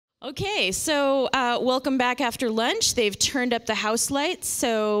Okay, so welcome back after lunch. They've turned up the house lights,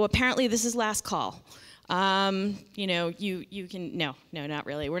 so apparently this is last call. You know, you can, no, not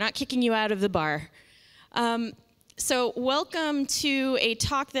really. We're not kicking you out of the bar. So welcome to a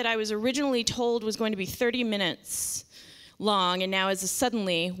talk that I was originally told was going to be 30 minutes long, and now is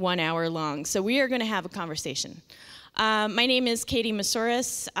suddenly 1 hour long. So we are going to have a conversation. My name is Katie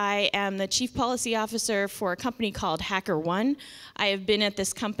Moussouris. I am the Chief Policy Officer for a company called HackerOne. I have been at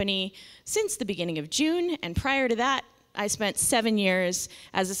this company since the beginning of June, and prior to that, I spent 7 years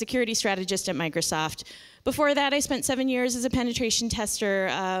as a security strategist at Microsoft. Before that, I spent 7 years as a penetration tester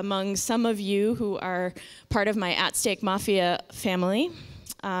among some of you who are part of my at-stake mafia family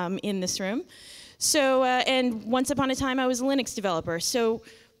in this room. So, and once upon a time, I was a Linux developer. So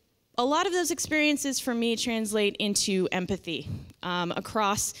a lot of those experiences for me translate into empathy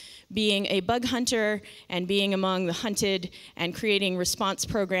across being a bug hunter and being among the hunted and creating response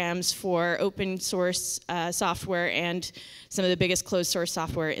programs for open source software and some of the biggest closed source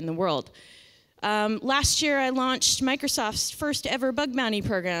software in the world. Last year I launched Microsoft's first ever bug bounty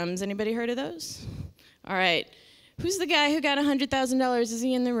programs. Anybody heard of those? All right. Who's the guy who got $100,000? Is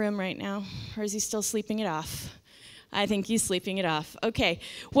he in the room right now? Or is he still sleeping it off? I think he's sleeping it off. Okay.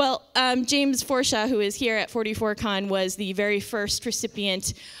 Well, James Forshaw, who is here at 44Con, was the very first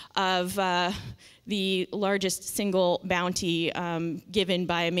recipient of the largest single bounty given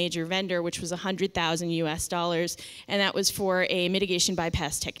by a major vendor, which was $100,000 US, and that was for a mitigation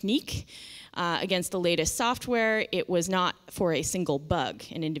bypass technique against the latest software. It was not for a single bug,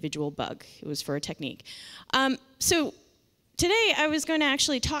 an individual bug. It was for a technique. So today I was going to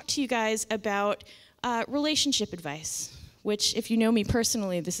actually talk to you guys about relationship advice, which, if you know me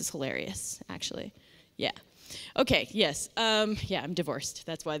personally, this is hilarious, actually. Yeah. Okay, yes. Yeah, I'm divorced.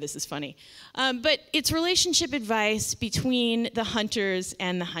 That's why this is funny. But it's relationship advice between the hunters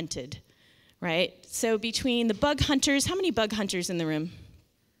and the hunted, right? So between the bug hunters, how many bug hunters in the room?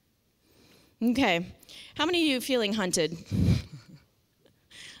 Okay. How many of you feeling hunted?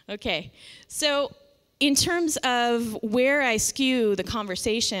 Okay. So in terms of where I skew the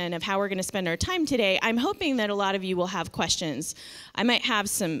conversation of how we're going to spend our time today, I'm hoping that a lot of you will have questions. I might have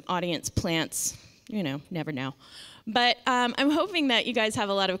some audience plants, you know, never know. But I'm hoping that you guys have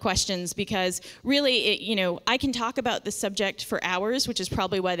a lot of questions because really, you know, I can talk about this subject for hours, which is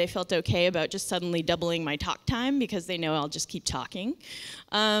probably why they felt okay about just suddenly doubling my talk time because they know I'll just keep talking.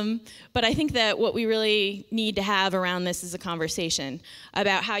 But I think that what we really need to have around this is a conversation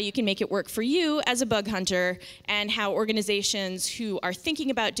about how you can make it work for you as a bug hunter and how organizations who are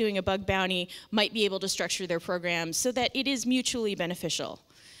thinking about doing a bug bounty might be able to structure their programs so that it is mutually beneficial.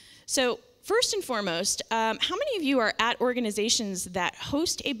 So first and foremost, how many of you are at organizations that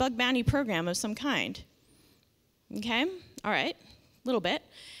host a bug bounty program of some kind? Okay, all right, a little bit.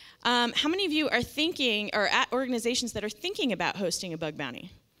 How many of you are thinking, or at organizations that are thinking about hosting a bug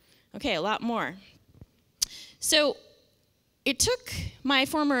bounty? Okay, a lot more. So it took my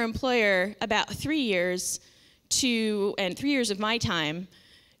former employer about 3 years and 3 years of my time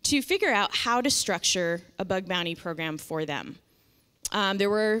to figure out how to structure a bug bounty program for them. There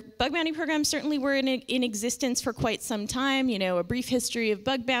were bug bounty programs certainly were in existence for quite some time. You know, a brief history of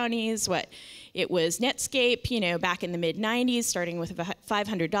bug bounties. It was Netscape, you know, back in the mid-90s, starting with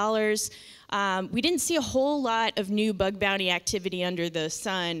 $500. We didn't see a whole lot of new bug bounty activity under the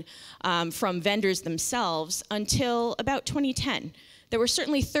sun from vendors themselves until about 2010. There were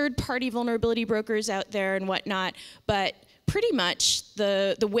certainly third-party vulnerability brokers out there and whatnot, but pretty much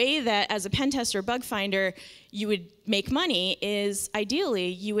the way that as a pen tester or bug finder you would make money is ideally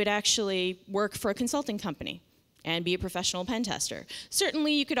you would actually work for a consulting company and be a professional pen tester.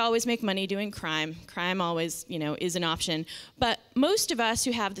 Certainly you could always make money doing crime. Crime always, you know, is an option. But most of us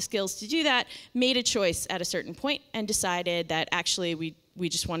who have the skills to do that made a choice at a certain point and decided that actually we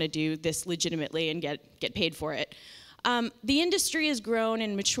just want to do this legitimately and get paid for it. The industry has grown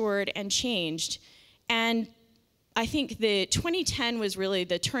and matured and changed, and I think the 2010 was really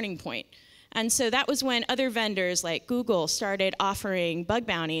the turning point. And so that was when other vendors like Google started offering bug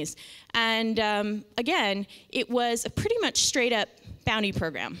bounties. And again, it was a pretty much straight up bounty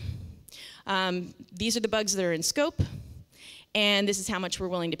program. These are the bugs that are in scope, and this is how much we're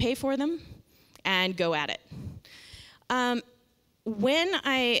willing to pay for them, and go at it. When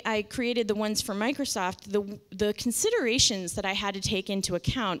I created the ones for Microsoft, the considerations that I had to take into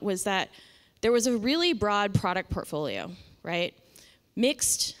account was that there was a really broad product portfolio, right?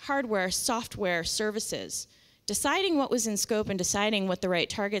 Mixed hardware, software, services, deciding what was in scope and deciding what the right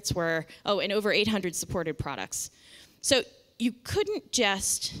targets were. Oh, and over 800 supported products. So you couldn't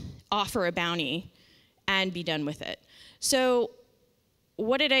just offer a bounty and be done with it. So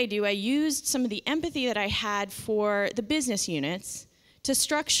what did I do? I used some of the empathy that I had for the business units to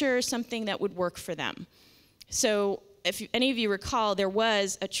structure something that would work for them. So if any of you recall, there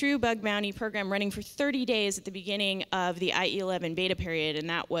was a true bug bounty program running for 30 days at the beginning of the IE11 beta period, and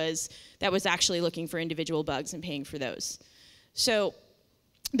that was actually looking for individual bugs and paying for those. So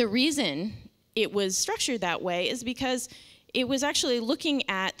the reason it was structured that way is because it was actually looking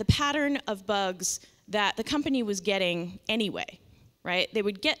at the pattern of bugs that the company was getting anyway, right? They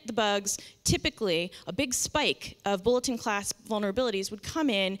would get the bugs, typically a big spike of bulletin class vulnerabilities would come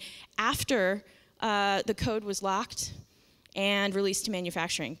in after the code was locked and released to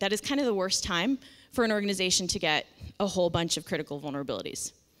manufacturing. That is kind of the worst time for an organization to get a whole bunch of critical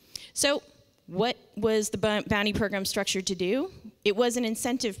vulnerabilities. So what was the bounty program structured to do? It was an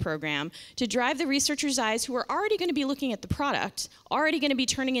incentive program to drive the researchers' eyes who are already going to be looking at the product, already going to be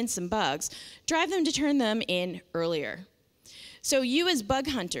turning in some bugs, drive them to turn them in earlier. So you as bug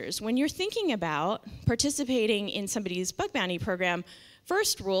hunters, when you're thinking about participating in somebody's bug bounty program,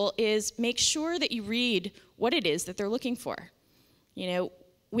 first rule is make sure that you read what it is that they're looking for. You know,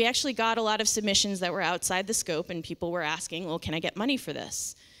 we actually got a lot of submissions that were outside the scope, and people were asking, well, can I get money for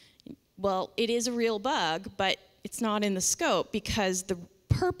this? Well, it is a real bug, but it's not in the scope because the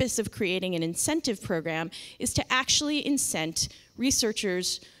purpose of creating an incentive program is to actually incent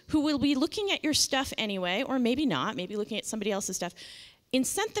researchers who will be looking at your stuff anyway, or maybe not, maybe looking at somebody else's stuff,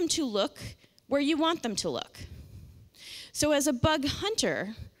 incent them to look where you want them to look. So as a bug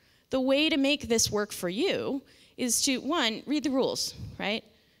hunter, the way to make this work for you is to, one, read the rules, right?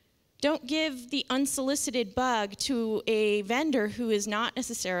 Don't give the unsolicited bug to a vendor who is not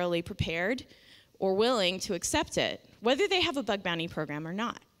necessarily prepared or willing to accept it, whether they have a bug bounty program or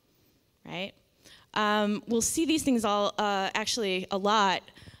not, right? We'll see these things all actually a lot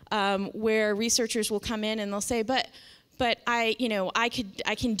where researchers will come in and they'll say, but I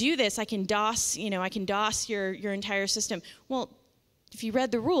can do this. I can DOS, I can DOS your entire system. Well, if you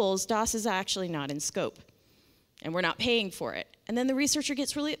read the rules, DOS is actually not in scope, and we're not paying for it. And then the researcher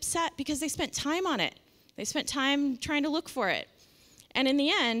gets really upset because they spent time on it. They spent time trying to look for it. And in the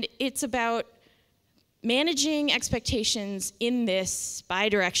end, it's about managing expectations in this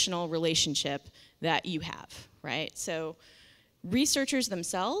bidirectional relationship that you have, right? So researchers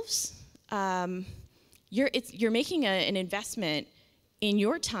themselves, you're making an investment in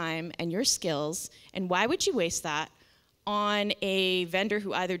your time and your skills, and why would you waste that on a vendor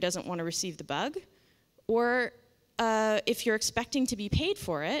who either doesn't want to receive the bug, or if you're expecting to be paid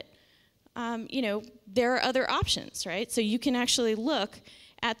for it, there are other options, right? So you can actually look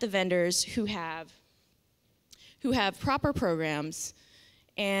at the vendors who have proper programs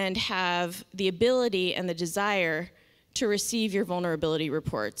and have the ability and the desire to receive your vulnerability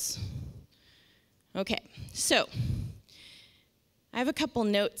reports. Okay, so I have a couple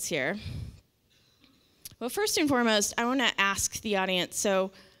notes here. Well, first and foremost, I want to ask the audience,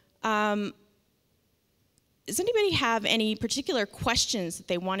 so does anybody have any particular questions that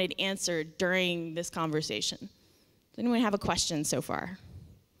they wanted answered during this conversation? Does anyone have a question so far?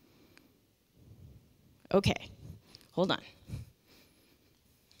 Okay, hold on.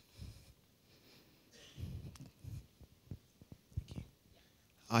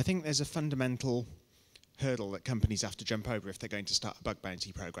 I think there's a fundamental hurdle that companies have to jump over if they're going to start a bug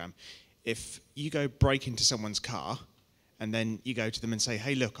bounty program. If you go break into someone's car and then you go to them and say,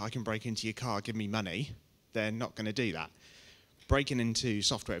 hey, look, I can break into your car, give me money, they're not going to do that. Breaking into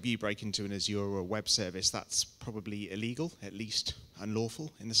software, if you break into an Azure or a web service, that's probably illegal, at least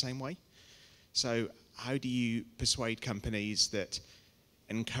unlawful in the same way. So how do you persuade companies that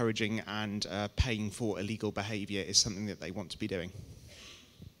encouraging and paying for illegal behavior is something that they want to be doing?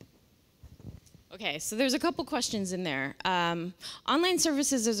 Okay, so there's a couple questions in there. Online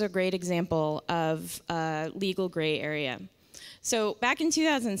services is a great example of legal gray area. So back in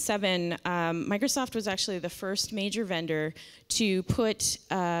 2007, Microsoft was actually the first major vendor to put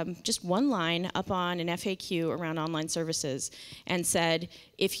just one line up on an FAQ around online services and said,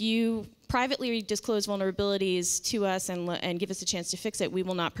 if you privately disclose vulnerabilities to us and give us a chance to fix it, we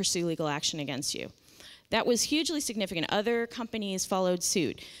will not pursue legal action against you. That was hugely significant. Other companies followed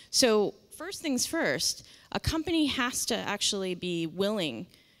suit. So first things first, a company has to actually be willing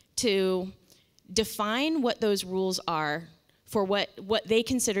to define what those rules are for what they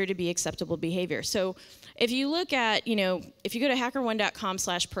consider to be acceptable behavior. So if you look at, if you go to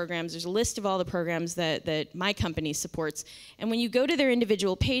hackerone.com/programs, there's a list of all the programs that my company supports. And when you go to their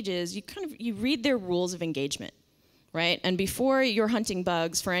individual pages, you read their rules of engagement, right? And before you're hunting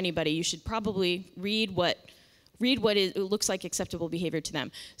bugs for anybody, you should probably read what it looks like acceptable behavior to them.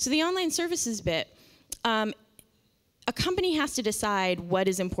 So the online services bit, a company has to decide what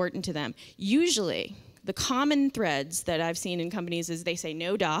is important to them. Usually, the common threads that I've seen in companies is they say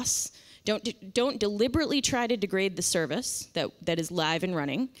no DOS, don't deliberately try to degrade the service that is live and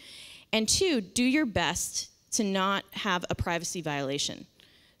running, and 2, do your best to not have a privacy violation.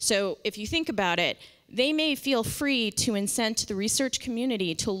 So if you think about it, they may feel free to incent the research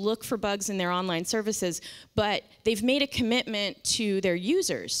community to look for bugs in their online services, but they've made a commitment to their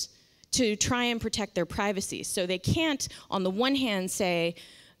users to try and protect their privacy. So they can't, on the one hand, say,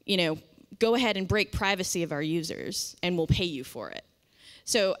 you know, go ahead and break privacy of our users, and we'll pay you for it.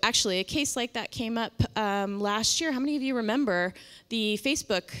 So actually, a case like that came up last year. How many of you remember the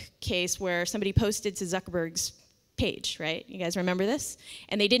Facebook case where somebody posted to Zuckerberg's page, right? You guys remember this?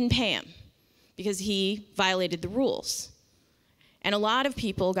 And they didn't pay him because he violated the rules. And a lot of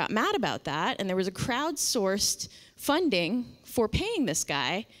people got mad about that, and there was a crowdsourced funding for paying this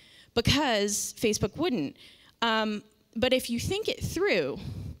guy because Facebook wouldn't. But if you think it through,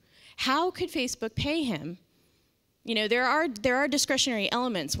 how could Facebook pay him? You know, there are discretionary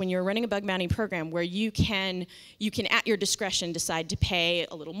elements when you're running a bug bounty program where you can at your discretion decide to pay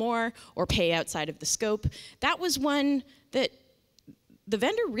a little more or pay outside of the scope. That was one that the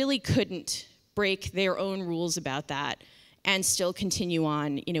vendor really couldn't break their own rules about that and still continue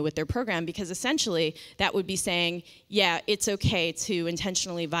on, you know, with their program, because essentially that would be saying, yeah, it's okay to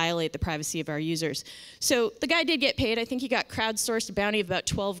intentionally violate the privacy of our users. So the guy did get paid. I think he got crowdsourced a bounty of about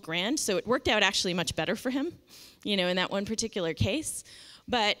 12 grand, so it worked out actually much better for him, you know, in that one particular case.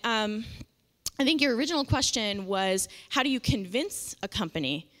 But I think your original question was, how do you convince a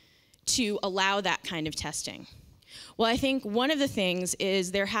company to allow that kind of testing? Well, I think one of the things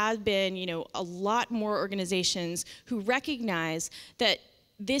is there have been, you know, a lot more organizations who recognize that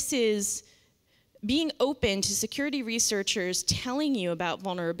this is being open to security researchers telling you about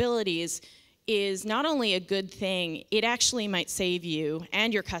vulnerabilities is not only a good thing, it actually might save you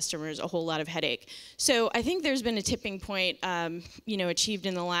and your customers a whole lot of headache. So I think there's been a tipping point, you know, achieved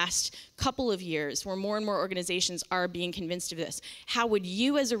in the last couple of years where more and more organizations are being convinced of this. How would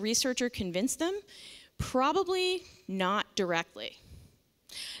you as a researcher convince them? Probably not directly.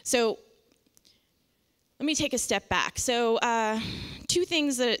 So let me take a step back. So 2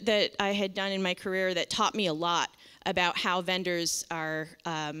 things that I had done in my career that taught me a lot about how vendors are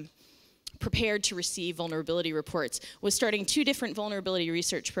prepared to receive vulnerability reports was starting 2 different vulnerability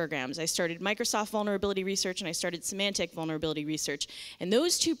research programs. I started Microsoft Vulnerability Research and I started Symantec Vulnerability Research. And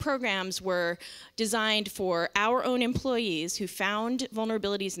those 2 programs were designed for our own employees who found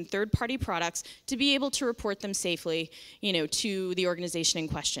vulnerabilities in third-party products to be able to report them safely, you know, to the organization in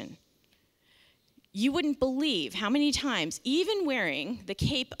question. You wouldn't believe how many times, even wearing the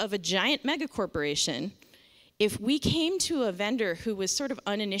cape of a giant megacorporation, if we came to a vendor who was sort of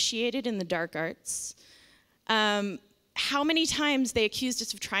uninitiated in the dark arts, how many times they accused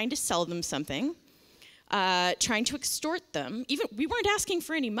us of trying to sell them something, trying to extort them. Even we weren't asking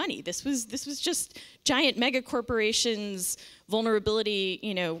for any money. This was just giant mega corporations vulnerability,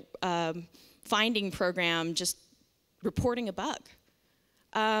 you know, finding program, just reporting a bug.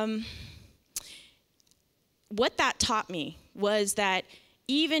 What that taught me was that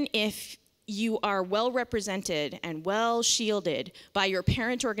even if you are well represented and well shielded by your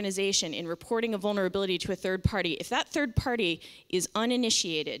parent organization in reporting a vulnerability to a third party, if that third party is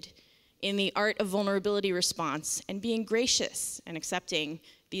uninitiated in the art of vulnerability response and being gracious and accepting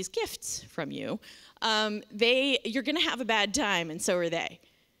these gifts from you, you're going to have a bad time, and so are they.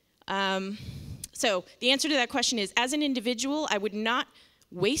 So the answer to that question is, as an individual, I would not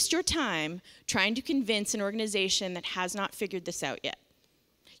waste your time trying to convince an organization that has not figured this out yet.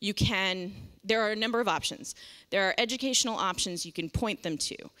 There are a number of options. There are educational options you can point them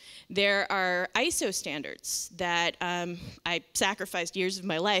to. There are ISO standards that I sacrificed years of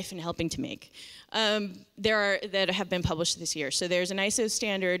my life in helping to make. That have been published this year. So there's an ISO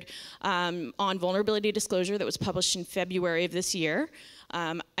standard on vulnerability disclosure that was published in February of this year,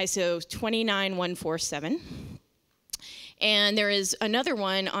 ISO 29147. And there is another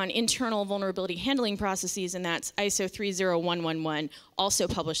one on internal vulnerability handling processes, and that's ISO 30111, also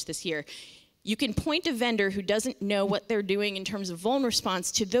published this year. You can point a vendor who doesn't know what they're doing in terms of vuln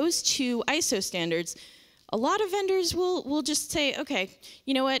response to those 2 ISO standards. A lot of vendors will just say, okay,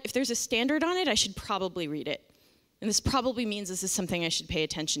 you know what, if there's a standard on it, I should probably read it. And this probably means this is something I should pay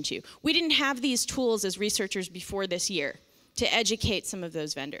attention to. We didn't have these tools as researchers before this year to educate some of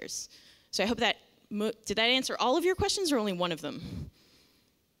those vendors. So I hope that did that answer all of your questions or only one of them?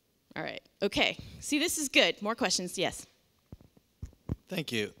 All right, okay. See, this is good. More questions, yes.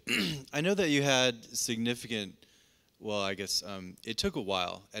 Thank you. I know that you had significant, well, I guess it took a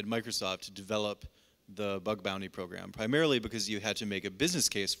while at Microsoft to develop the bug bounty program, primarily because you had to make a business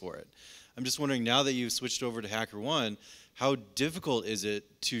case for it. I'm just wondering, now that you've switched over to HackerOne, how difficult is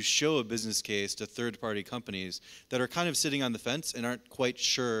it to show a business case to third-party companies that are kind of sitting on the fence and aren't quite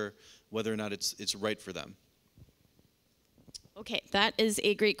sure whether or not it's right for them? Okay, that is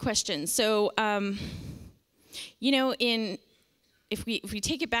a great question. So, you know, if we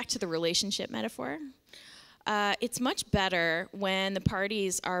take it back to the relationship metaphor, it's much better when the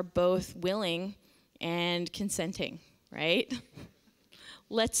parties are both willing and consenting, right?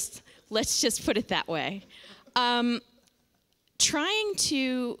 Let's just put it that way. Trying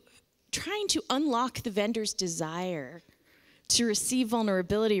to unlock the vendor's desire to receive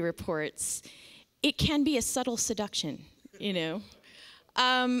vulnerability reports, it can be a subtle seduction, you know.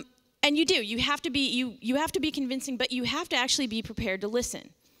 And you have to be convincing, but you have to actually be prepared to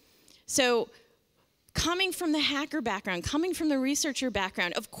listen. So, coming from the hacker background, coming from the researcher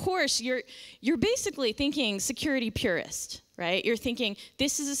background, of course, you're basically thinking security purist, right? You're thinking,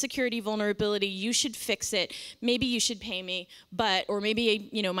 this is a security vulnerability, you should fix it, maybe you should pay me, or maybe,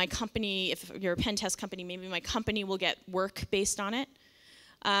 you know, my company, if you're a pen test company, maybe my company will get work based on it.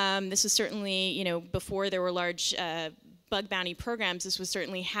 This was certainly, you know, before there were large bug bounty programs, this was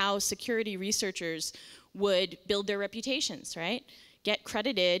certainly how security researchers would build their reputations, right? Get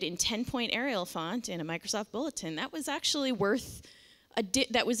credited in 10-point Arial font in a Microsoft bulletin. That was actually worth,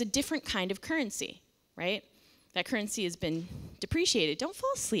 that was a different kind of currency, right? That currency has been depreciated. Don't fall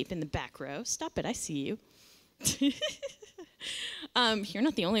asleep in the back row. Stop it, I see you. You're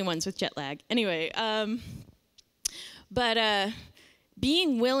not the only ones with jet lag. Anyway,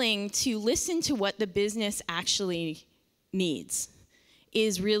 being willing to listen to what the business actually needs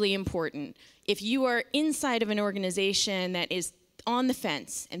is really important. If you are inside of an organization that is on the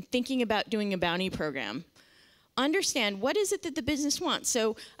fence and thinking about doing a bounty program, understand what is it that the business wants.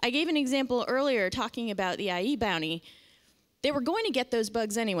 So I gave an example earlier talking about the IE bounty. They were going to get those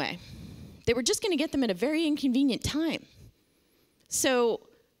bugs anyway. They were just going to get them at a very inconvenient time. So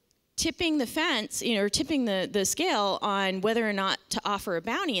tipping the fence, you know, or tipping the scale on whether or not to offer a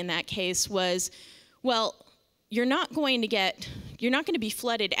bounty in that case was, well, you're not going to be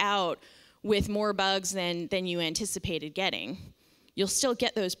flooded out with more bugs than you anticipated getting. You'll still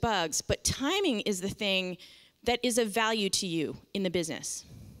get those bugs, but timing is the thing that is of value to you in the business.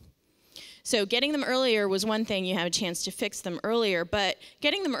 So getting them earlier was one thing, you have a chance to fix them earlier, but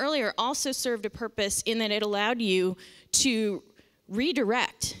getting them earlier also served a purpose in that it allowed you to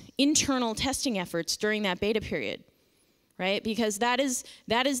redirect internal testing efforts during that beta period, right? Because that is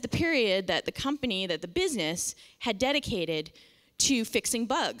the period that the company, that the business had dedicated to fixing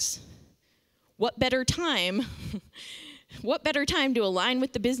bugs. What better time to align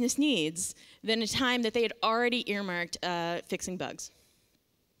with the business needs than a time that they had already earmarked fixing bugs?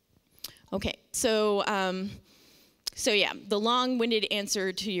 Okay, so yeah, the long-winded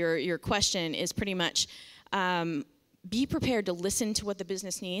answer to your question is pretty much be prepared to listen to what the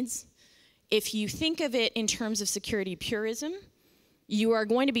business needs. If you think of it in terms of security purism, you are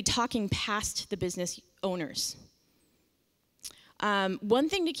going to be talking past the business owners. One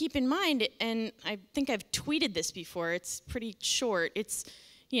thing to keep in mind, and I think I've tweeted this before, it's pretty short, it's,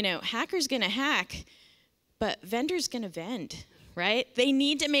 you know, hackers gonna hack, but vendors gonna vend, right? They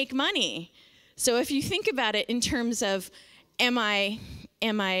need to make money. So if you think about it in terms of, am I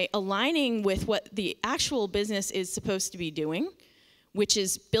aligning with what the actual business is supposed to be doing, which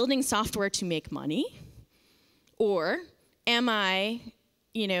is building software to make money, or am I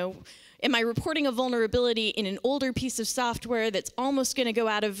reporting a vulnerability in an older piece of software that's almost going to go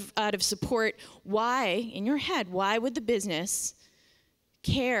out of support? Why, in your head, why would the business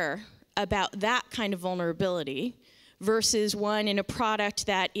care about that kind of vulnerability versus one in a product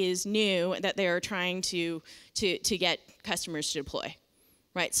that is new that they are trying to get customers to deploy,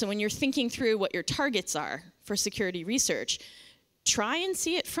 right? So when you're thinking through what your targets are for security research, try and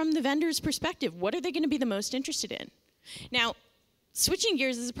see it from the vendor's perspective. What are they going to be the most interested in? Now, switching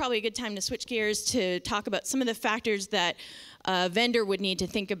gears, this is probably a good time to switch gears to talk about some of the factors that a vendor would need to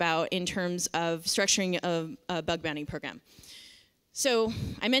think about in terms of structuring a bug bounty program. So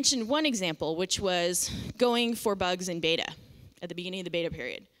I mentioned one example, which was going for bugs in beta at the beginning of the beta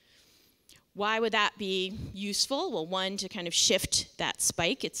period. Why would that be useful? Well, one, to kind of shift that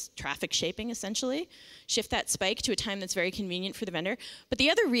spike. It's traffic shaping, essentially. Shift that spike to a time that's very convenient for the vendor. But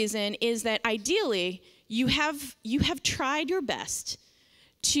the other reason is that ideally, you have tried your best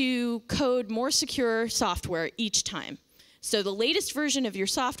to code more secure software each time. So the latest version of your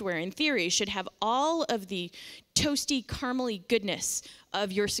software, in theory, should have all of the toasty, caramely goodness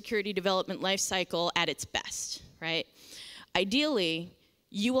of your security development lifecycle at its best, right? Ideally,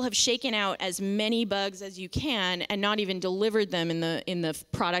 you will have shaken out as many bugs as you can and not even delivered them in the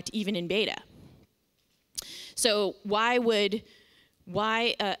product, even in beta. So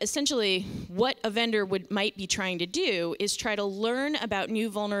essentially what a vendor might be trying to do is try to learn about new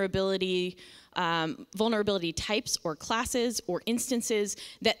vulnerability types or classes or instances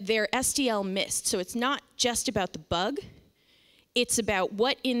that their SDL missed. So it's not just about the bug, it's about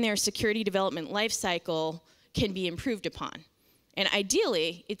what in their security development lifecycle can be improved upon. And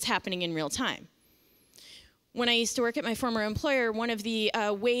ideally, it's happening in real time. When I used to work at my former employer, one of the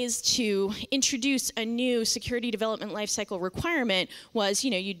ways to introduce a new security development lifecycle requirement was,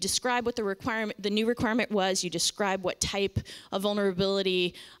 you describe what the new requirement was, you describe what type of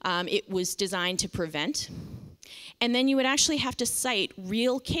vulnerability it was designed to prevent, and then you would actually have to cite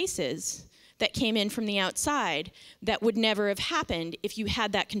real cases that came in from the outside that would never have happened if you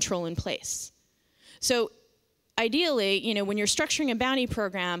had that control in place. So ideally, when you're structuring a bounty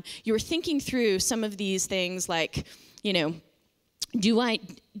program, you're thinking through some of these things like, do I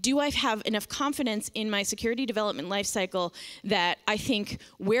have enough confidence in my security development lifecycle that I think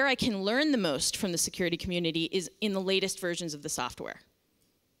where I can learn the most from the security community is in the latest versions of the software?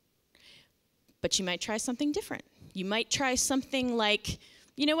 But you might try something different. You might try something like,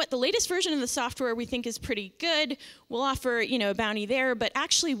 the latest version of the software we think is pretty good. We'll offer, a bounty there, but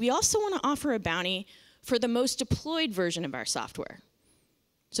actually we also want to offer a bounty for the most deployed version of our software.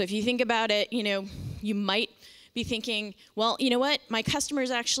 So if you think about it, you might be thinking, well, you know what? My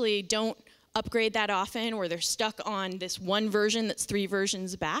customers actually don't upgrade that often, or they're stuck on this one version that's 3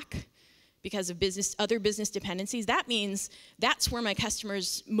 versions back because of other business dependencies. That means that's where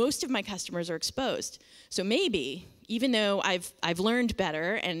most of my customers are exposed. So maybe, even though I've learned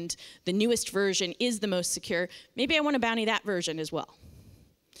better and the newest version is the most secure, maybe I want to bounty that version as well.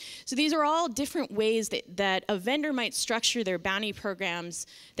 So these are all different ways that a vendor might structure their bounty programs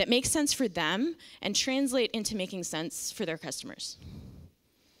that make sense for them and translate into making sense for their customers.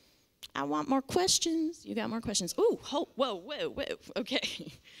 I want more questions. You got more questions? Ooh, whoa.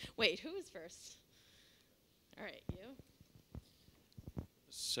 Okay. Wait, who is first? All right, you.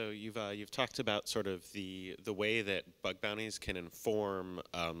 So you've talked about sort of the way that bug bounties can inform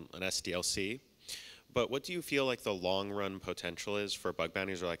an SDLC. But what do you feel like the long-run potential is for bug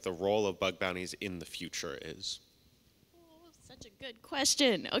bounties, or like the role of bug bounties in the future is? Oh, such a good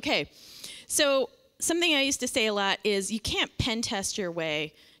question. Okay, so something I used to say a lot is you can't pen test your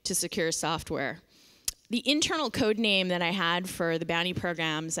way to secure software. The internal code name that I had for the bounty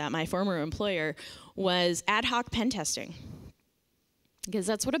programs at my former employer was ad hoc pen testing. Because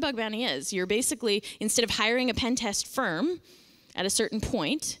that's what a bug bounty is. You're basically, instead of hiring a pen test firm at a certain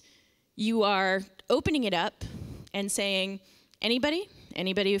point, you are opening it up and saying, anybody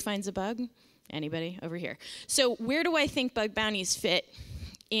who finds a bug, anybody over here. So where do I think bug bounties fit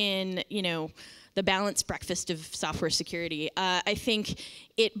in, the balanced breakfast of software security? I think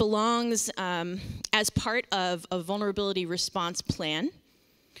it belongs as part of a vulnerability response plan,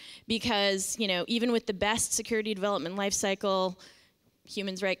 because, even with the best security development lifecycle,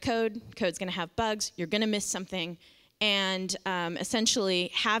 humans write code, code's gonna have bugs, you're gonna miss something. And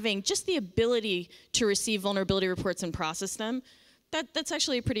essentially having just the ability to receive vulnerability reports and process them, that's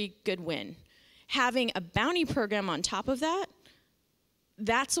actually a pretty good win. Having a bounty program on top of that,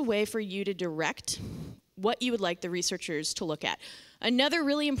 that's a way for you to direct what you would like the researchers to look at. Another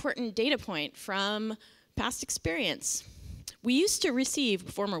really important data point from past experience. We used to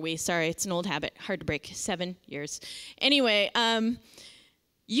receive, sorry, it's an old habit, hard to break, 7 years. Anyway,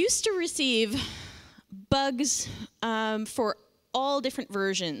 used to receive bugs for all different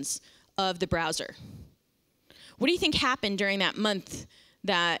versions of the browser. What do you think happened during that month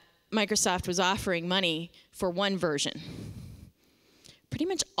that Microsoft was offering money for one version? Pretty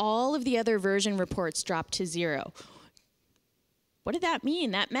much all of the other version reports dropped to 0. What did that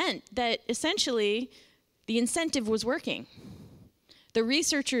mean? That meant that essentially the incentive was working. The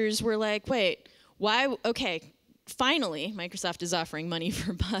researchers were like, wait, why? Okay, finally, Microsoft is offering money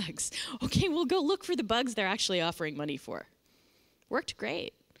for bugs. Okay, we'll go look for the bugs they're actually offering money for. Worked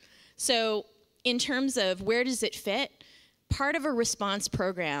great. So in terms of where does it fit, part of a response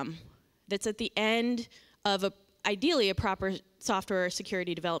program that's at the end of ideally a proper software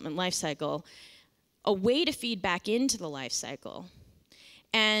security development lifecycle, a way to feed back into the lifecycle,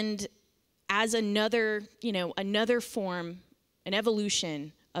 and as another form, an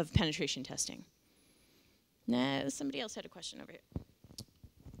evolution of penetration testing. No, somebody else had a question over here.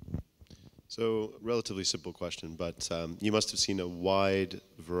 So, relatively simple question, but you must have seen a wide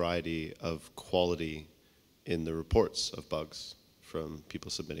variety of quality in the reports of bugs from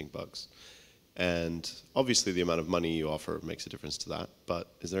people submitting bugs. And obviously the amount of money you offer makes a difference to that,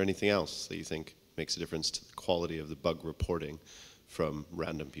 but is there anything else that you think makes a difference to the quality of the bug reporting from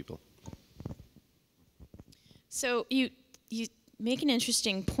random people? So you make an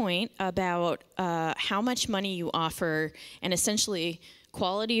interesting point about how much money you offer and essentially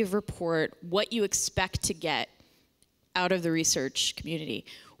quality of report, what you expect to get out of the research community.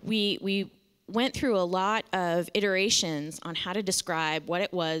 We went through a lot of iterations on how to describe what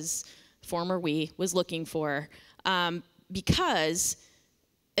it was former we was looking for, because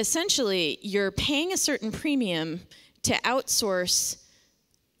essentially you're paying a certain premium to outsource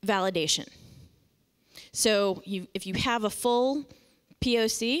validation. So if you have a full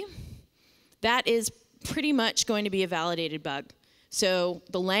POC, that is pretty much going to be a validated bug. So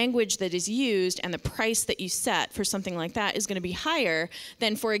the language that is used and the price that you set for something like that is going to be higher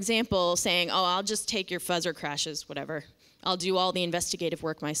than, for example, saying, oh, I'll just take your fuzzer crashes, whatever. I'll do all the investigative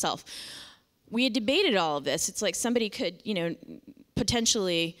work myself. We had debated all of this. It's like somebody could,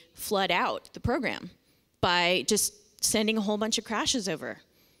 potentially flood out the program by just sending a whole bunch of crashes over.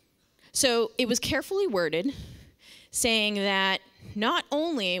 So it was carefully worded, saying that not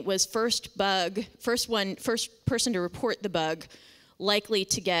only was first person to report the bug likely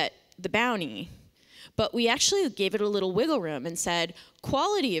to get the bounty, but we actually gave it a little wiggle room and said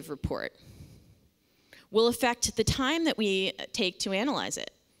quality of report will affect the time that we take to analyze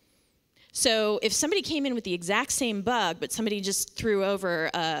it. So if somebody came in with the exact same bug, but somebody just threw over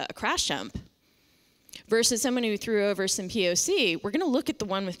a crash jump, versus someone who threw over some POC, we're going to look at the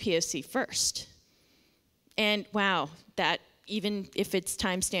one with POC first. And wow, that even if it's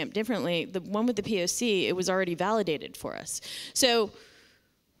timestamped differently, the one with the POC, it was already validated for us. So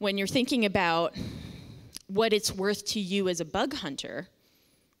when you're thinking about what it's worth to you as a bug hunter,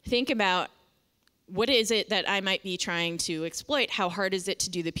 think about what is it that I might be trying to exploit? How hard is it to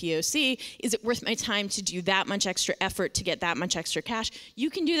do the POC? Is it worth my time to do that much extra effort to get that much extra cash? You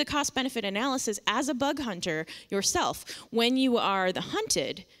can do the cost-benefit analysis as a bug hunter yourself. When you are the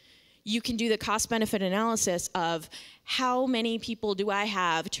hunted, you can do the cost-benefit analysis of how many people do I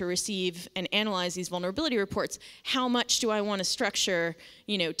have to receive and analyze these vulnerability reports? How much do I want to structure,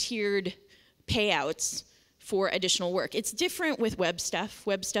 tiered payouts for additional work? It's different with web stuff.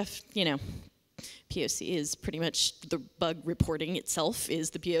 Web stuff, POC is pretty much the bug reporting itself is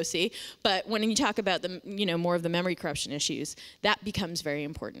the POC. But when you talk about the, more of the memory corruption issues, that becomes very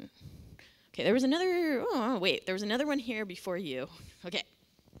important. Okay, there was another, there was another one here before you. Okay.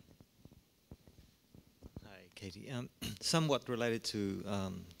 Hi, Katie. Somewhat related to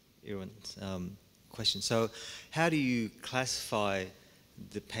Irwin's question. So how do you classify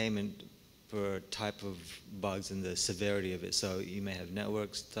the payment per type of bugs and the severity of it? So you may have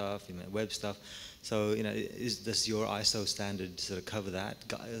network stuff, you may have web stuff. So, does your ISO standard sort of cover that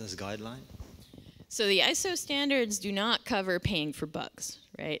as a guideline? So the ISO standards do not cover paying for bugs,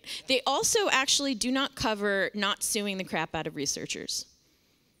 right? They also actually do not cover not suing the crap out of researchers.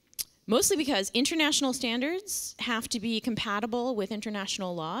 Mostly because international standards have to be compatible with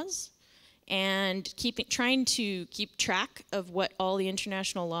international laws, and trying to keep track of what all the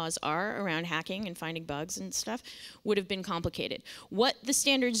international laws are around hacking and finding bugs and stuff would have been complicated. What the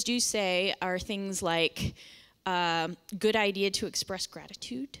standards do say are things like good idea to express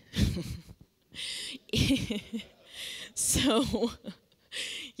gratitude. So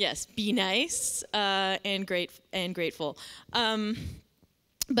yes, be nice and grateful.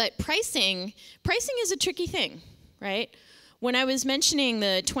 But pricing is a tricky thing, right? When I was mentioning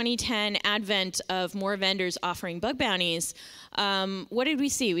the 2010 advent of more vendors offering bug bounties, what did we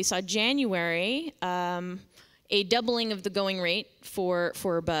see? We saw January, a doubling of the going rate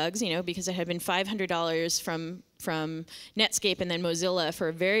for bugs, because it had been $500 from Netscape and then Mozilla for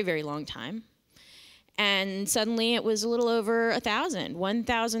a very, very long time. And suddenly it was a little over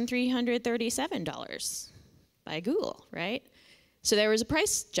 $1,337 by Google, right? So there was a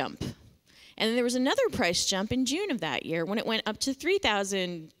price jump. And then there was another price jump in June of that year when it went up to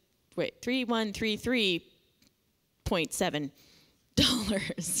 $3,133.7,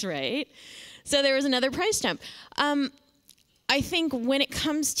 right? So there was another price jump. I think when it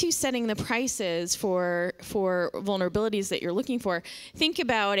comes to setting the prices for vulnerabilities that you're looking for, think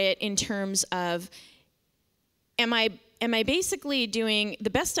about it in terms of, am I basically doing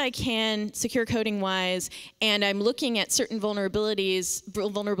the best I can secure coding wise, and I'm looking at certain vulnerability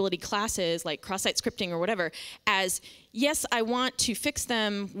classes like cross-site scripting or whatever as, yes, I want to fix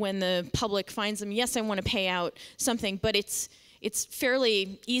them when the public finds them. Yes, I want to pay out something, but it's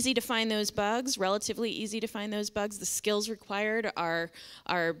fairly easy to find those bugs, relatively easy to find those bugs. The skills required are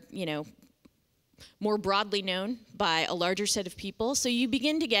more broadly known by a larger set of people. So you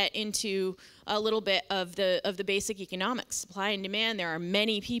begin to get into a little bit of the basic economics, supply and demand. There are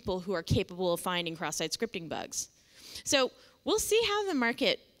many people who are capable of finding cross-site scripting bugs. So we'll see how the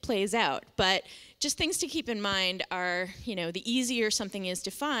market plays out, but just things to keep in mind are, the easier something is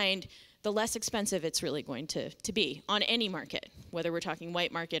to find, the less expensive it's really going to be on any market, whether we're talking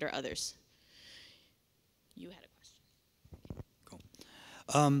white market or others. You had a question.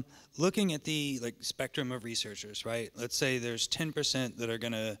 Cool. Looking at the spectrum of researchers, right? Let's say there's 10% that are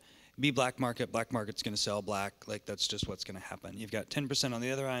going to be black market. Black market's going to sell black. That's just what's going to happen. You've got 10% on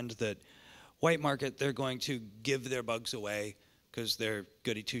the other end that white market, they're going to give their bugs away because they're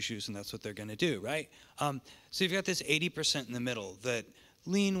goody two-shoes and that's what they're going to do, right? So you've got this 80% in the middle that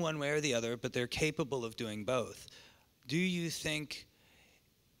lean one way or the other, but they're capable of doing both. Do you think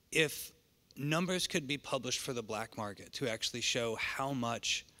if numbers could be published for the black market to actually show how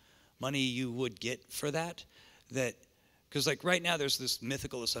much money you would get for that, because right now there's this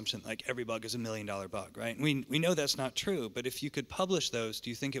mythical assumption every bug is $1 million bug, right? And we know that's not true, but if you could publish those, do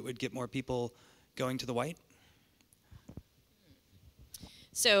you think it would get more people going to the white?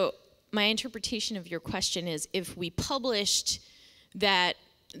 So my interpretation of your question is, if we published that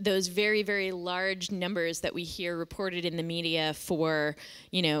those very, very large numbers that we hear reported in the media for,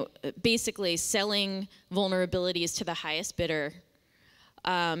 basically selling vulnerabilities to the highest bidder,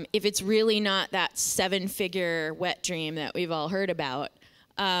 if it's really not that 7-figure wet dream that we've all heard about,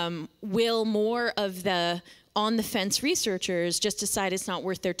 will more of the on-the-fence researchers just decide it's not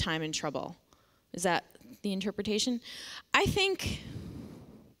worth their time and trouble? Is that the interpretation? I think,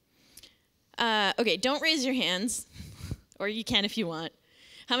 okay, don't raise your hands, or you can if you want.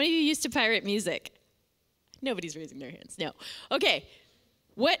 How many of you used to pirate music? Nobody's raising their hands, no. Okay,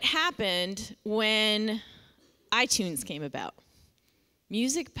 what happened when iTunes came about?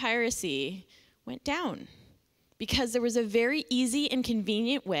 Music piracy went down because there was a very easy and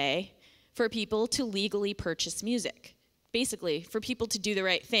convenient way for people to legally purchase music. Basically, for people to do the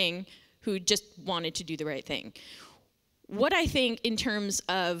right thing who just wanted to do the right thing. What I think in terms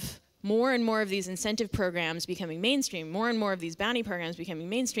of more and more of these incentive programs becoming mainstream, more and more of these bounty programs becoming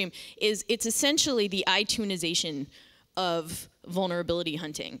mainstream, is it's essentially the iTuneization of vulnerability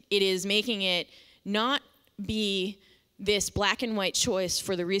hunting. It is making it not be this black and white choice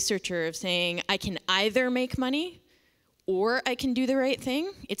for the researcher of saying, I can either make money or I can do the right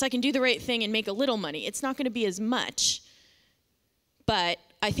thing. It's I can do the right thing and make a little money. It's not going to be as much, but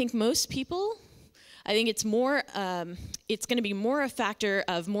I think most people, I think it's more, it's going to be more a factor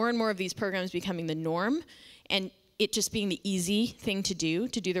of more and more of these programs becoming the norm and it just being the easy thing to do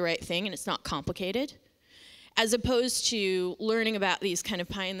the right thing, and it's not complicated, as opposed to learning about these kind of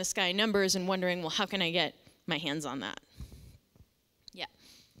pie-in-the-sky numbers and wondering, well, how can I get my hands on that? Yeah.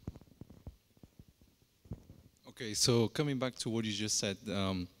 Okay, so coming back to what you just said,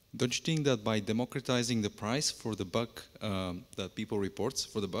 don't you think that by democratizing the price for the bug that people reports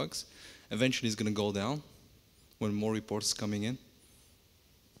for the bugs, eventually it's going to go down when more reports coming in?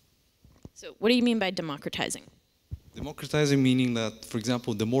 So what do you mean by democratizing? Democratizing meaning that, for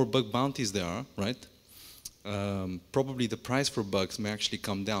example, the more bug bounties there are, right? Probably the price for bugs may actually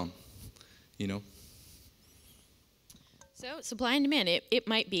come down, So supply and demand, it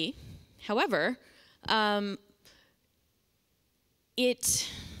might be. However, it's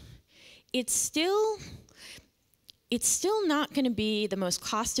still not going to be the most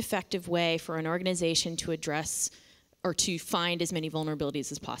cost-effective way for an organization to address or to find as many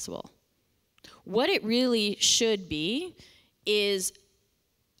vulnerabilities as possible. What it really should be is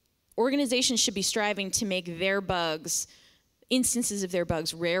organizations should be striving to make their bugs, instances of their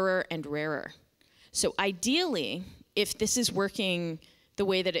bugs, rarer and rarer. So ideally, if this is working the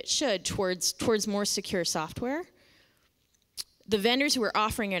way that it should towards more secure software, the vendors who are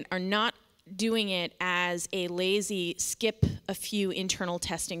offering it are not doing it as a lazy skip a few internal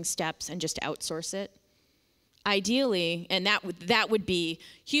testing steps and just outsource it. Ideally, and that would be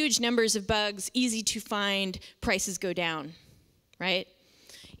huge numbers of bugs, easy to find, prices go down, right?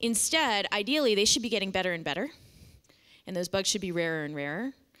 Instead, ideally, they should be getting better and better, and those bugs should be rarer and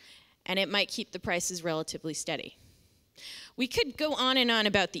rarer, and it might keep the prices relatively steady. We could go on and on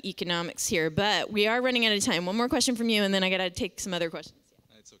about the economics here, but we are running out of time. One more question from you, and then I gotta take some other questions.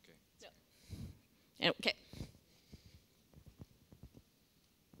 Yeah. It's okay. Okay.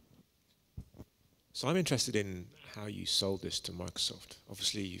 So I'm interested in how you sold this to Microsoft.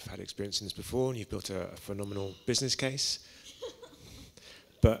 Obviously, you've had experience in this before, and you've built a phenomenal business case.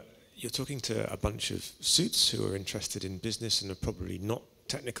 But you're talking to a bunch of suits who are interested in business and are probably not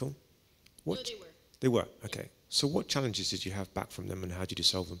technical. What? No, they were. They were, okay. So what challenges did you have back from them, and how did you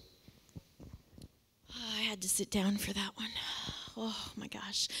solve them? had to sit down for that one. Oh my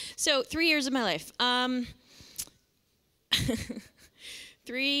gosh. So 3 years of my life.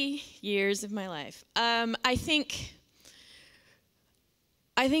 3 years of my life. I think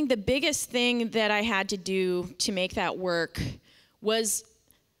the biggest thing that I had to do to make that work was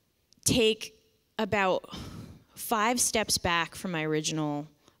take about 5 steps back from my original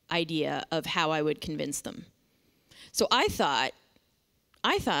idea of how I would convince them. So I thought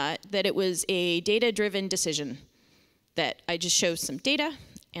that it was a data-driven decision, that I just show some data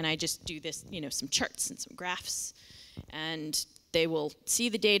and I just do this, some charts and some graphs, and they will see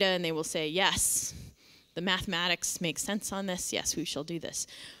the data and they will say, yes, the mathematics makes sense on this, yes, we shall do this.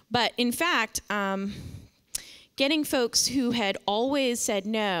 But in fact, getting folks who had always said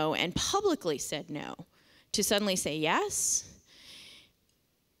no and publicly said no to suddenly say yes,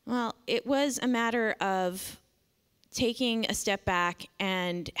 well, it was a matter of taking a step back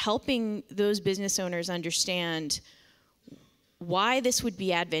and helping those business owners understand why this would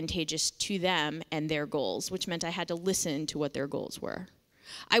be advantageous to them and their goals, which meant I had to listen to what their goals were.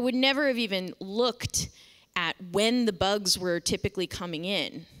 I would never have even looked at when the bugs were typically coming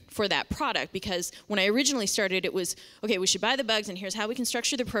in for that product, because when I originally started, it was, okay, we should buy the bugs, and here's how we can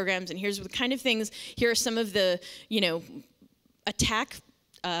structure the programs, and here's the kind of things, here are some of the,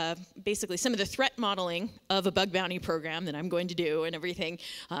 basically some of the threat modeling of a bug bounty program that I'm going to do and everything.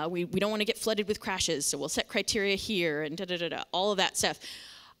 We don't want to get flooded with crashes, so we'll set criteria here and all of that stuff.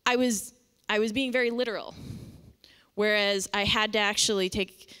 I was being very literal, whereas I had to actually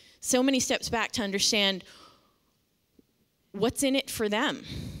take so many steps back to understand what's in it for them.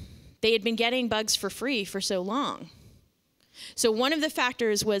 They had been getting bugs for free for so long. So one of the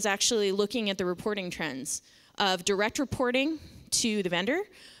factors was actually looking at the reporting trends of direct reporting to the vendor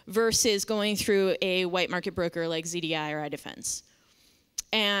versus going through a white market broker like ZDI or iDefense.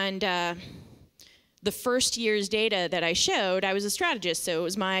 And the first year's data that I showed, I was a strategist, so it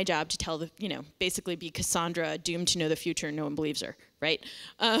was my job to tell basically be Cassandra, doomed to know the future, and no one believes her, right?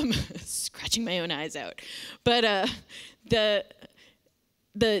 Scratching my own eyes out. But the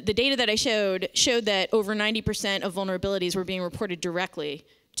data that I showed that over 90% of vulnerabilities were being reported directly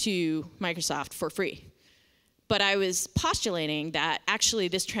to Microsoft for free. But I was postulating that actually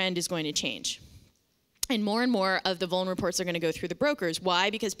this trend is going to change. And more of the vuln reports are going to go through the brokers. Why?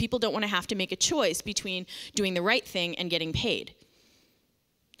 Because people don't want to have to make a choice between doing the right thing and getting paid.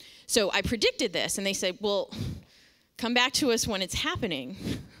 So I predicted this, and they said, well, come back to us when it's happening.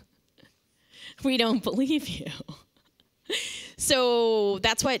 We don't believe you. So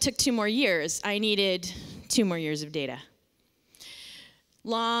that's why it took 2 more years. I needed 2 more years of data.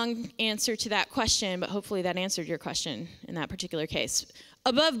 Long answer to that question, but hopefully that answered your question in that particular case.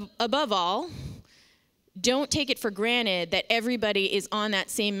 Above all, don't take it for granted that everybody is on that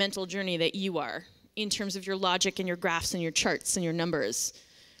same mental journey that you are in terms of your logic and your graphs and your charts and your numbers.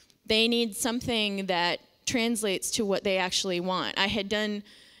 They need something that translates to what they actually want. I had done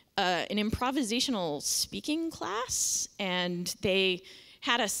an improvisational speaking class, and they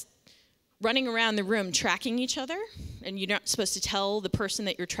had us running around the room tracking each other, and you're not supposed to tell the person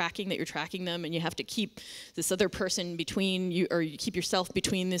that you're tracking them, and you have to keep this other person between you, or you keep yourself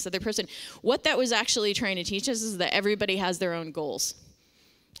between this other person. What that was actually trying to teach us is that everybody has their own goals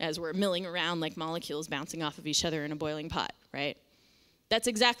as we're milling around like molecules bouncing off of each other in a boiling pot, right? That's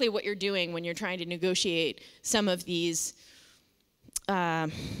exactly what you're doing when you're trying to negotiate some of these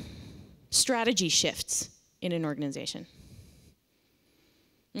strategy shifts in an organization.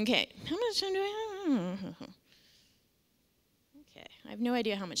 Okay, how much time do I have? Okay, I have no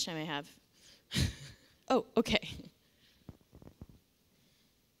idea how much time I have. Oh, okay.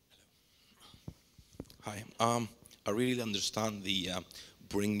 Hi, I really understand the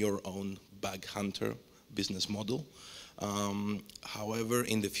bring your own bug hunter business model. However,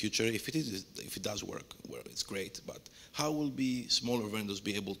 in the future, if it does work, well, it's great, but how will smaller vendors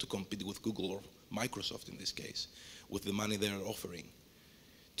be able to compete with Google or Microsoft in this case, with the money they're offering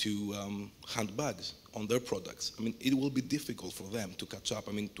to hunt bugs on their products? I mean, it will be difficult for them to catch up.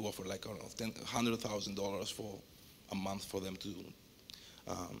 I mean, to offer like, I don't know, $100,000 for a month for them to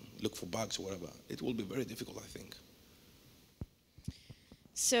look for bugs or whatever. It will be very difficult, I think.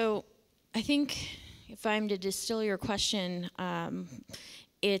 So I think if I'm to distill your question,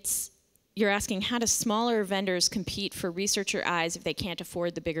 you're asking how do smaller vendors compete for researcher eyes if they can't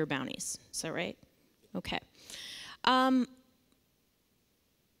afford the bigger bounties? Is that right? Okay.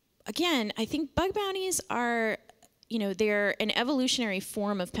 Again, I think bug bounties are, they're an evolutionary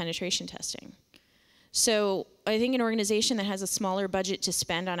form of penetration testing. So I think an organization that has a smaller budget to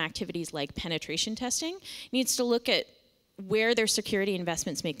spend on activities like penetration testing needs to look at where their security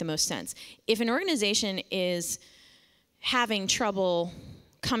investments make the most sense. If an organization is having trouble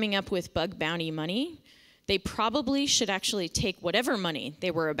coming up with bug bounty money, they probably should actually take whatever money they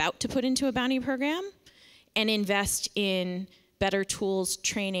were about to put into a bounty program and invest in better tools,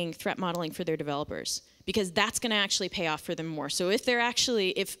 training, threat modeling for their developers, because that's going to actually pay off for them more. So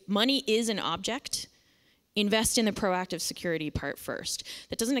if money is an object, invest in the proactive security part first.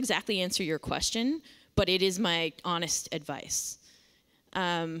 That doesn't exactly answer your question, but it is my honest advice.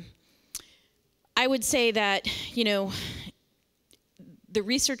 I would say that, the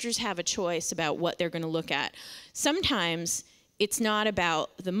researchers have a choice about what they're going to look at. Sometimes it's not about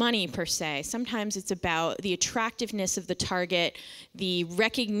the money per se. Sometimes it's about the attractiveness of the target, the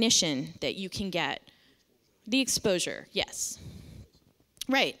recognition that you can get, the exposure, yes.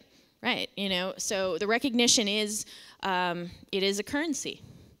 Right, so the recognition is, it is a currency,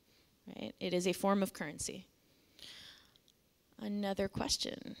 right? It is a form of currency. Another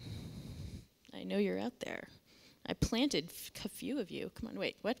question. I know you're out there. I planted a few of you. Come on,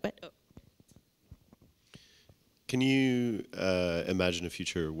 wait, what? Oh. Can you imagine a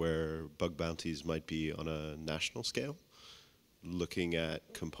future where bug bounties might be on a national scale, looking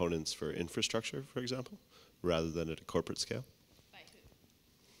at components for infrastructure, for example, rather than at a corporate scale? By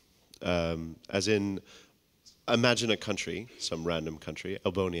who? As in, imagine a country, some random country,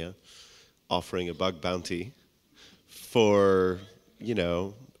 Albonia, offering a bug bounty for,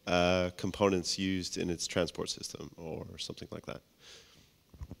 components used in its transport system or something like that.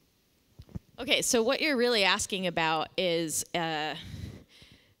 Okay, so what you're really asking about is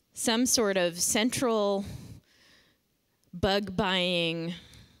some sort of central bug buying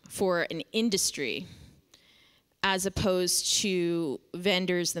for an industry as opposed to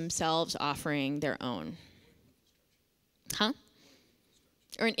vendors themselves offering their own. Huh?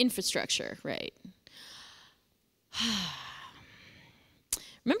 Or an infrastructure, right.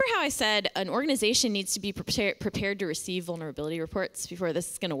 Remember how I said an organization needs to be prepared to receive vulnerability reports before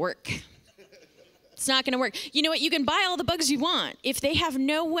this is going to work? It's not going to work. You know what? You can buy all the bugs you want. If they have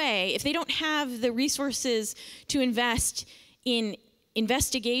no way, if they don't have the resources to invest in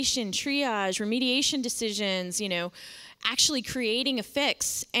investigation, triage, remediation decisions, actually creating a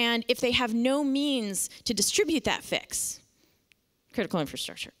fix, and if they have no means to distribute that fix, critical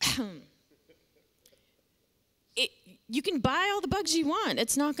infrastructure. You can buy all the bugs you want.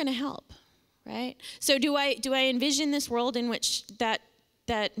 It's not going to help, right? So do I envision this world in which that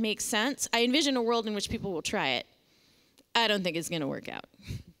makes sense? I envision a world in which people will try it. I don't think it's going to work out.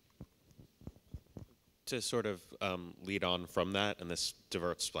 To sort of lead on from that, and this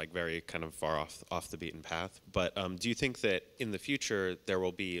diverts like very kind of far off the beaten path, but do you think that in the future there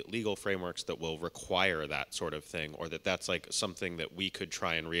will be legal frameworks that will require that sort of thing, or that's like something that we could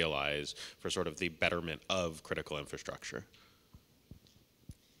try and realize for sort of the betterment of critical infrastructure?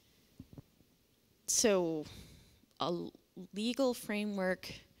 So a legal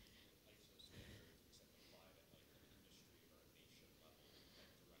framework.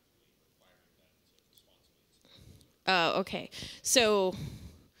 Oh, okay. So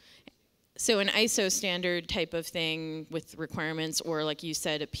an ISO standard type of thing with requirements, or like you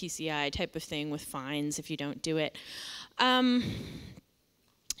said, a PCI type of thing with fines if you don't do it.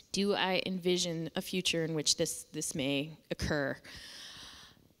 Do I envision a future in which this may occur?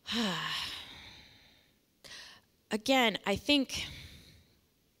 Again, I think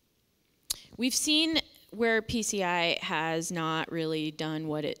we've seen where PCI has not really done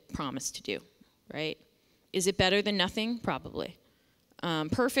what it promised to do, right? Is it better than nothing? Probably.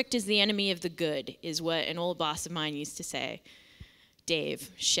 Perfect is the enemy of the good, is what an old boss of mine used to say. Dave,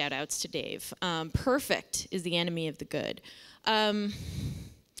 shout outs to Dave. Perfect is the enemy of the good.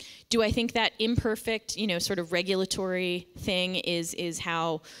 Do I think that imperfect, sort of regulatory thing is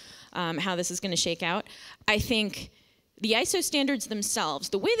how this is going to shake out? I think the ISO standards themselves,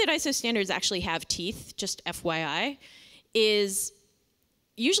 the way that ISO standards actually have teeth, just FYI, is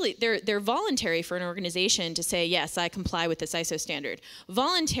usually they're voluntary for an organization to say, yes, I comply with this ISO standard.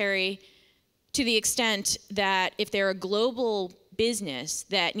 Voluntary to the extent that if they're a global business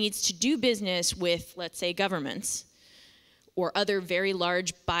that needs to do business with, let's say, governments or other very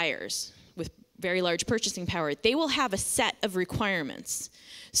large buyers with very large purchasing power, they will have a set of requirements.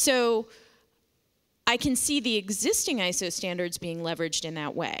 So I can see the existing ISO standards being leveraged in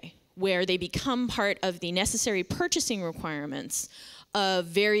that way, where they become part of the necessary purchasing requirements of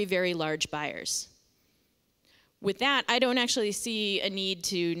very, very large buyers. With that, I don't actually see a need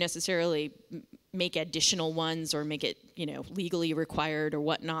to necessarily make additional ones or make it, legally required or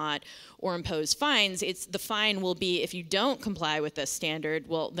whatnot, or impose fines. The fine will be if you don't comply with this standard,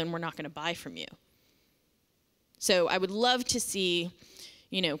 well, then we're not going to buy from you. So I would love to see,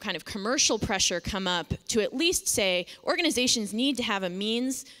 you know, kind of commercial pressure come up to at least say organizations need to have a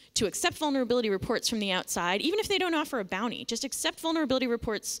means to accept vulnerability reports from the outside, even if they don't offer a bounty. Just accept vulnerability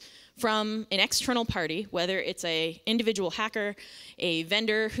reports from an external party, whether it's a individual hacker, a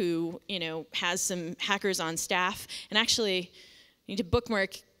vendor who, you know, has some hackers on staff. And actually, you need to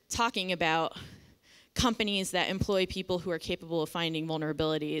bookmark talking about companies that employ people who are capable of finding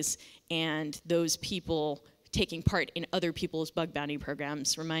vulnerabilities and those people taking part in other people's bug bounty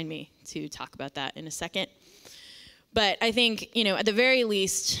programs. Remind me to talk about that in a second. But I think, you know, at the very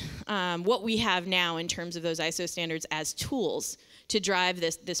least, what we have now in terms of those ISO standards as tools to drive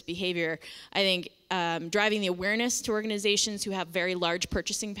this behavior, I think driving the awareness to organizations who have very large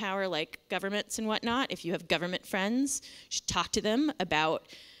purchasing power, like governments and whatnot. If you have government friends, you should talk to them about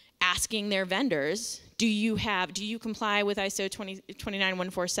asking their vendors, do you comply with ISO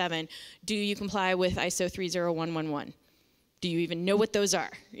 29147? Do you comply with ISO 30111? Do you even know what those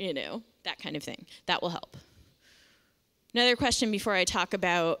are? You know, that kind of thing. That will help. Another question before I talk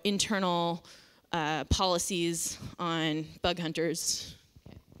about internal policies on bug hunters.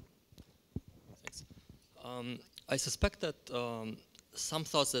 Thanks. I suspect that some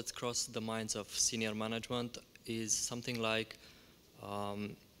thoughts that cross the minds of senior management is something like,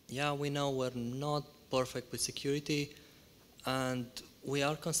 yeah, we know we're not perfect with security, and we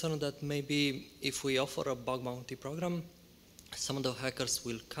are concerned that maybe if we offer a bug bounty program, some of the hackers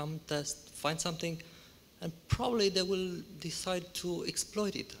will come test, find something, and probably they will decide to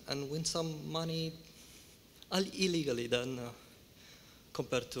exploit it and win some money illegally then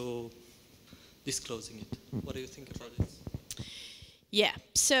compared to disclosing it. What do you think about this? Yeah,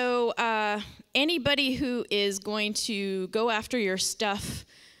 so anybody who is going to go after your stuff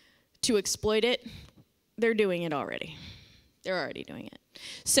to exploit it, they're doing it already. They're already doing it.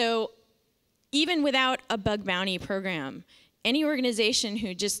 So even without a bug bounty program, any organization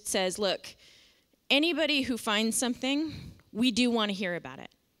who just says, look, anybody who finds something, we do want to hear about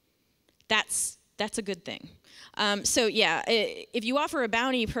it. That's a good thing. So yeah, if you offer a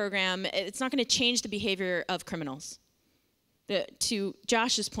bounty program, it's not going to change the behavior of criminals. To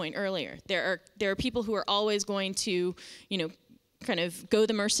Josh's point earlier, there are people who are always going to, you know, kind of go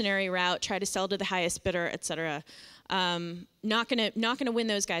the mercenary route, try to sell to the highest bidder, et cetera. Not gonna win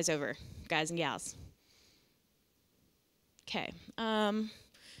those guys over, guys and gals. Okay,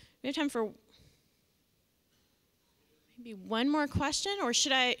 we have time for maybe one more question, or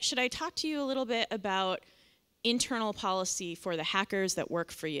should I talk to you a little bit about internal policy for the hackers that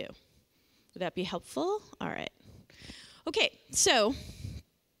work for you? Would that be helpful? All right. Okay, so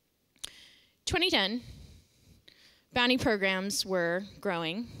 2010, bounty programs were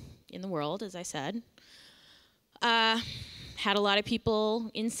growing in the world, as I said. Had a lot of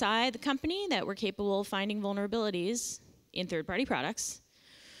people inside the company that were capable of finding vulnerabilities in third-party products.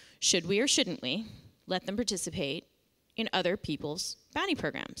 Should we or shouldn't we let them participate in other people's bounty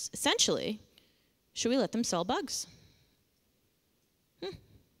programs? Essentially, should we let them sell bugs?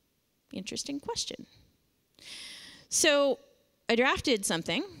 Interesting question. So I drafted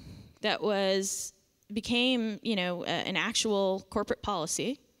something that became, you know, an actual corporate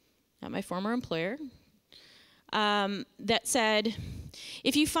policy at my former employer that said,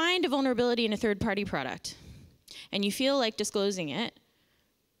 if you find a vulnerability in a third-party product and you feel like disclosing it,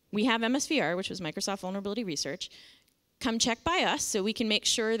 we have MSVR, which was Microsoft Vulnerability Research. Come check by us so we can make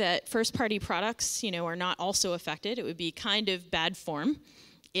sure that first-party products, you know, are not also affected. It would be kind of bad form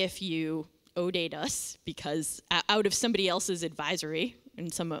if you ODate us because out of somebody else's advisory in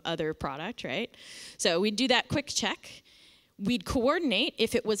some other product, right? So we'd do that quick check. We'd coordinate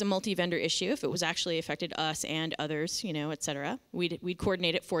if it was a multi-vendor issue, if it was actually affected us and others, you know, et cetera. We'd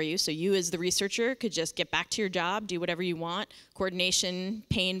coordinate it for you, so you as the researcher could just get back to your job, do whatever you want. Coordination,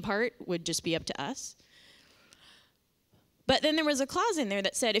 pain part would just be up to us. But then there was a clause in there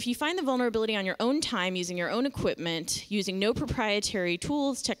that said, if you find the vulnerability on your own time, using your own equipment, using no proprietary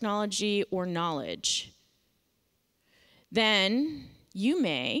tools, technology, or knowledge, then you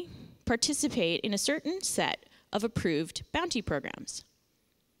may participate in a certain set of approved bounty programs.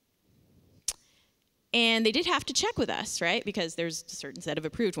 And they did have to check with us, right? Because there's a certain set of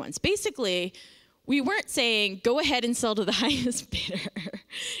approved ones. Basically, we weren't saying, go ahead and sell to the highest bidder.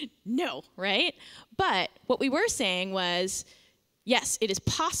 No, right? But what we were saying was, yes, it is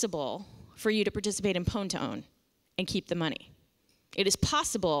possible for you to participate in pwn-to-own and keep the money. It is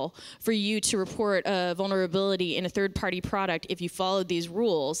possible for you to report a vulnerability in a third-party product if you followed these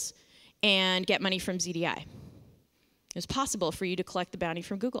rules and get money from ZDI. It was possible for you to collect the bounty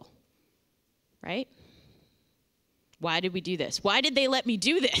from Google, right? Why did we do this? Why did they let me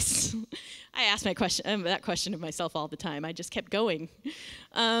do this? I ask that question of myself all the time. I just kept going.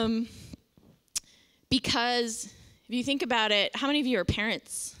 Because if you think about it, how many of you are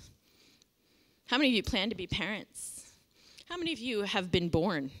parents? How many of you plan to be parents? How many of you have been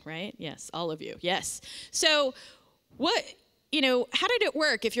born, right? Yes, all of you, yes. So how did it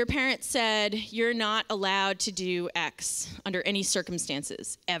work if your parents said you're not allowed to do X under any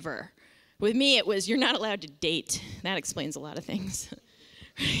circumstances, ever? With me, it was you're not allowed to date. That explains a lot of things,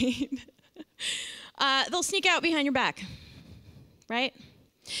 right? They'll sneak out behind your back, right?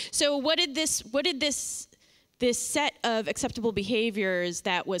 So what did this set of acceptable behaviors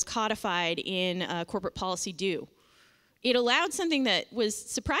that was codified in corporate policy do? It allowed something that was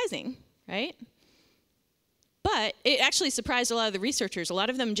surprising, right? But it actually surprised a lot of the researchers. A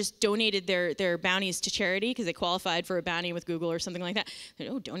lot of them just donated their bounties to charity because they qualified for a bounty with Google or something like that.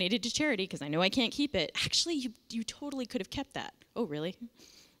 Oh, donated to charity because I know I can't keep it. Actually, you totally could have kept that. Oh, really?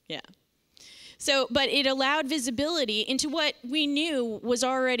 Yeah. So, but it allowed visibility into what we knew was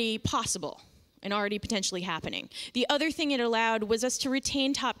already possible and already potentially happening. The other thing it allowed was us to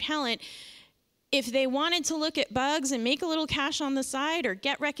retain top talent. If they wanted to look at bugs and make a little cash on the side or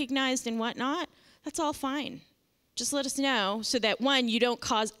get recognized and whatnot, that's all fine. Just let us know so that, one, you don't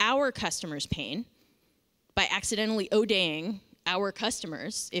cause our customers pain by accidentally ODaying our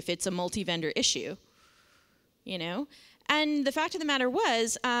customers if it's a multi-vendor issue, you know? And the fact of the matter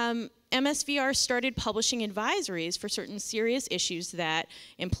was, MSVR started publishing advisories for certain serious issues that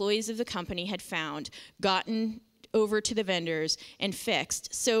employees of the company had found, gotten over to the vendors, and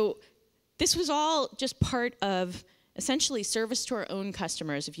fixed. So this was all just part of essentially service to our own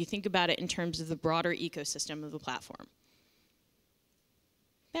customers, if you think about it in terms of the broader ecosystem of the platform.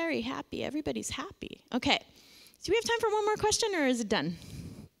 Very happy. Everybody's happy. Okay. Do we have time for one more question, or is it done?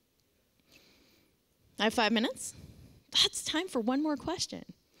 I have 5 minutes? That's time for one more question.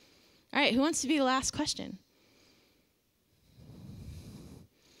 All right, who wants to be the last question?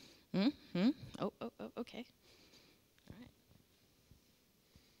 Oh, okay. All right.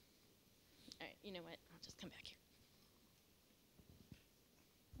 All right, you know what? I'll just come back here.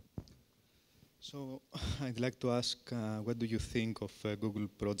 So I'd like to ask, what do you think of Google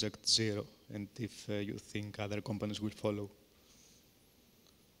Project Zero, and if you think other companies will follow?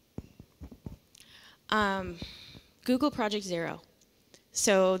 Google Project Zero.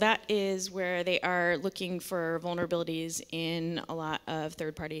 So that is where they are looking for vulnerabilities in a lot of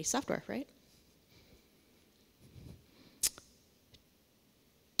third-party software, right?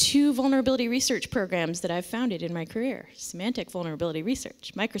 2 vulnerability research programs that I've founded in my career: Symantec Vulnerability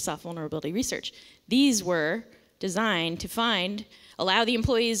Research, Microsoft Vulnerability Research. These were designed to allow the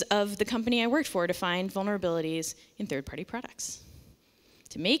employees of the company I worked for to find vulnerabilities in third-party products,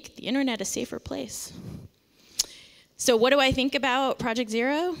 to make the internet a safer place. So what do I think about Project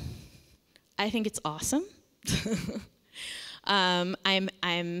Zero? I think it's awesome. I'm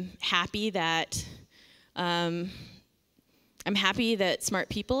happy that smart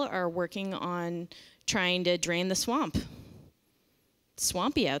people are working on trying to drain the swamp. It's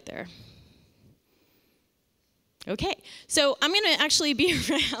swampy out there. Okay, so I'm going to actually be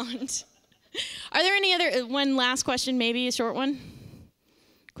around. Are there any other, one last question, maybe a short one?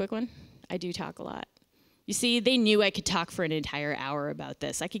 Quick one? I do talk a lot. You see, they knew I could talk for an entire hour about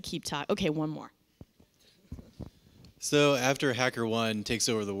this. I could keep talking. Okay, one more. So after HackerOne takes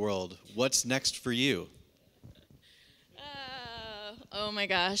over the world, what's next for you? Oh my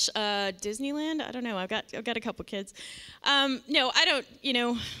gosh, Disneyland? I don't know. I've got a couple kids. No, I don't. You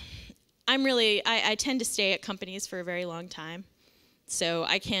know, I tend to stay at companies for a very long time, so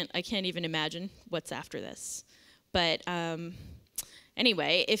I can't even imagine what's after this. But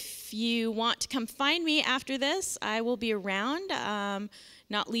anyway, if you want to come find me after this, I will be around.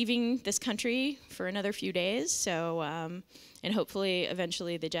 Not leaving this country for another few days, so and hopefully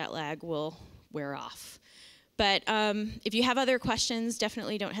eventually the jet lag will wear off. But if you have other questions,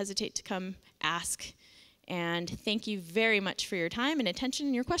 definitely don't hesitate to come ask. And thank you very much for your time and attention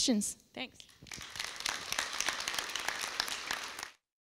and your questions. Thanks.